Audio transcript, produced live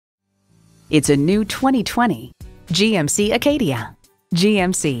It's a new 2020 GMC Acadia.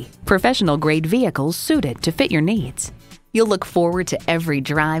 GMC, professional-grade vehicles suited to fit your needs. You'll look forward to every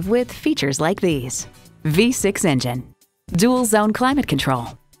drive with features like these: V6 engine, dual-zone climate control,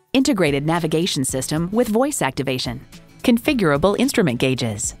 integrated navigation system with voice activation, configurable instrument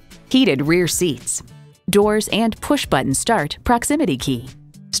gauges, heated rear seats, doors and push-button start proximity key,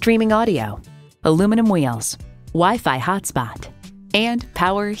 streaming audio, aluminum wheels, Wi-Fi hotspot, and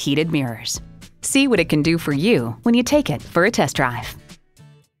power heated mirrors. See what it can do for you when you take it for a test drive.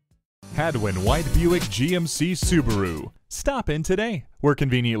 Hadwin White Buick GMC Subaru. Stop in today. We're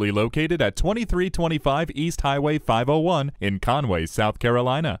conveniently located at 2325 East Highway 501 in Conway, South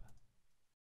Carolina.